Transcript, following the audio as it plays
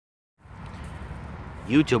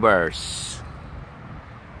YouTubers.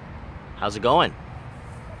 How's it going?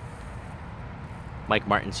 Mike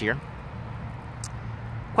Martins here.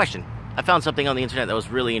 Question. I found something on the internet that was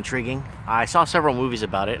really intriguing. I saw several movies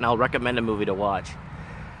about it, and I'll recommend a movie to watch.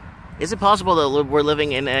 Is it possible that we're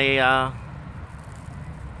living in a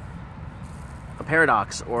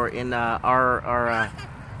paradox, or in are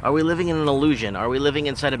we living in an illusion? Are we living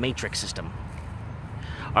inside a matrix system?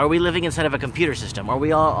 Are we living inside of a computer system? Are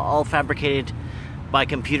we all fabricated by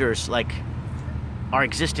computers? Like our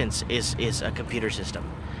existence is a computer system.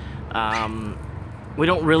 We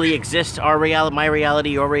don't really exist. Our reality, my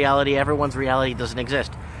reality, your reality, everyone's reality doesn't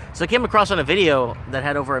exist. So I came across on a video that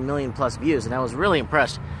had over 1 million+ views, and I was really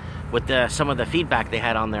impressed with some of the feedback they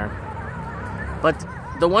had on there. But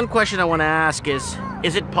the one question I want to ask is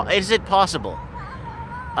it possible?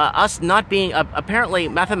 Us not being, apparently,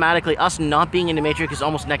 mathematically, us not being in the Matrix is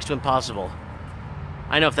almost next to impossible.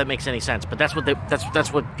 I don't know if that makes any sense, but that's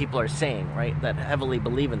what people are saying, right? That heavily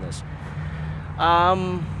believe in this.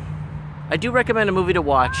 I do recommend a movie to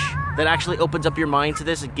watch that actually opens up your mind to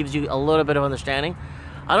this. It gives you a little bit of understanding.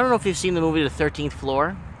 I don't know if you've seen the movie The 13th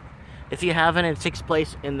Floor. If you haven't, it takes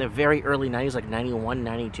place in the very early 90s, like 91,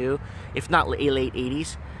 92, if not late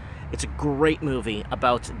 80s. It's a great movie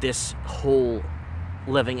about this whole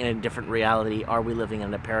living in a different reality. Are we living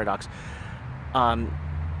in a paradox?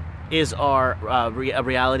 Is our a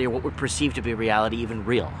reality, or what we perceive to be reality, even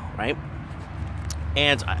real, right?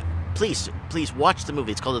 And please watch the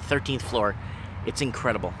movie. It's called The 13th Floor. It's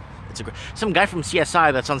incredible. Some guy from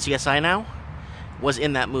CSI that's on CSI now was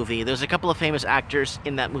in that movie. There's a couple of famous actors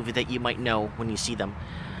in that movie that you might know when you see them.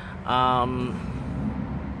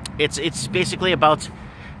 It's basically about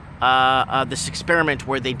this experiment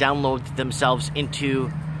where they download themselves into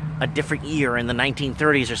a different year in the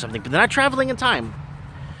 1930s or something. But they're not traveling in time.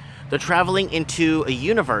 They're traveling into a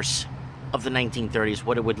universe of the 1930s,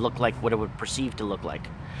 what it would look like, what it would perceive to look like.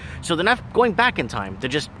 So they're not going back in time. They're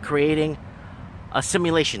just creating a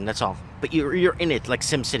simulation, that's all. But you're in it, like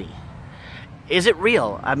SimCity. Is it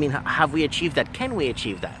real? I mean, have we achieved that? Can we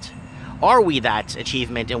achieve that? Are we that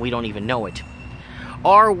achievement and we don't even know it?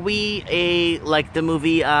 Are we like the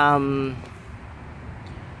movie, was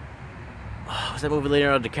that movie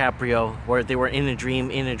Leonardo DiCaprio, where they were in a dream,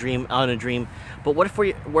 on a dream? But what if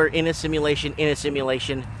we're in a simulation,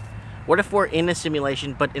 What if we're in a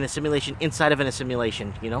simulation, but in a simulation inside of a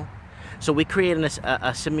simulation, you know? So we create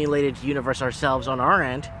a simulated universe ourselves on our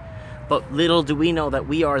end, but little do we know that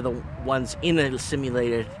we are the ones in a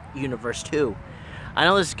simulated universe too. I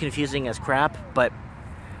know this is confusing as crap, but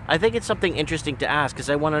I think it's something interesting to ask, because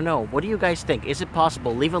I want to know, what do you guys think? Is it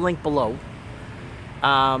possible? Leave a link below.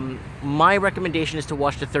 My recommendation is to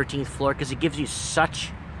watch The 13th Floor, because it gives you such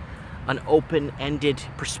an open-ended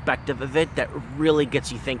perspective of it that really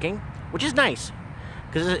gets you thinking, which is nice,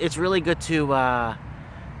 because it's really good to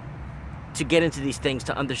get into these things,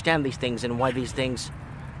 to understand these things and why these things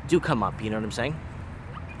do come up, you know what I'm saying?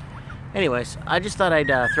 Anyways, I just thought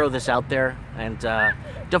I'd throw this out there, and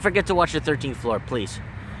don't forget to watch The 13th Floor, please.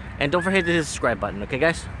 And don't forget to hit the subscribe button, okay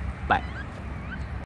guys? Bye.